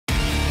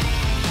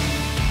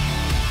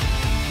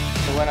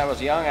when I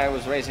was young, I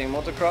was racing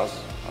motocross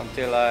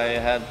until I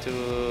had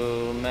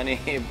too many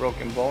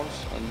broken bones,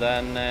 and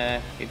then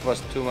it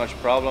was too much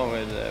problem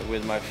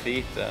with my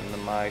feet and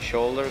my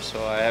shoulders,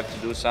 so I had to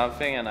do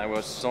something. And I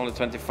was only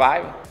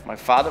 25. My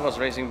father was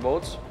racing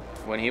boats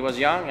when he was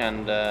young,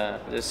 and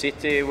the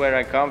city where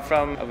I come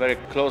from, a very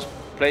close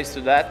place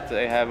to that,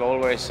 they have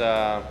always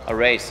a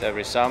race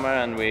every summer,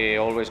 and we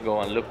always go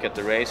and look at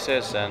the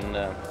races. And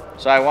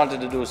so I wanted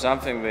to do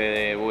something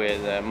with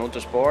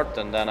motorsport,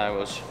 and then I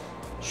was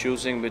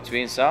choosing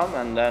between some,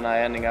 and then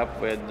I ended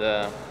up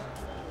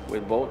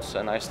with boats,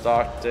 and I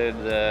started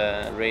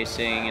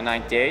racing in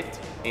 '98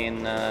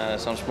 in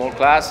some small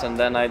class, and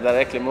then I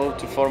directly moved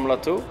to Formula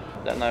 2.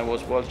 Then I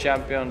was world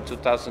champion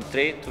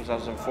 2003,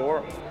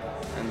 2004,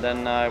 and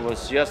then I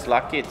was just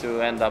lucky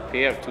to end up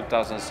here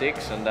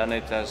 2006, and then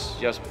it has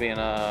just been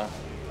a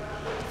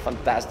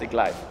fantastic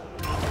life.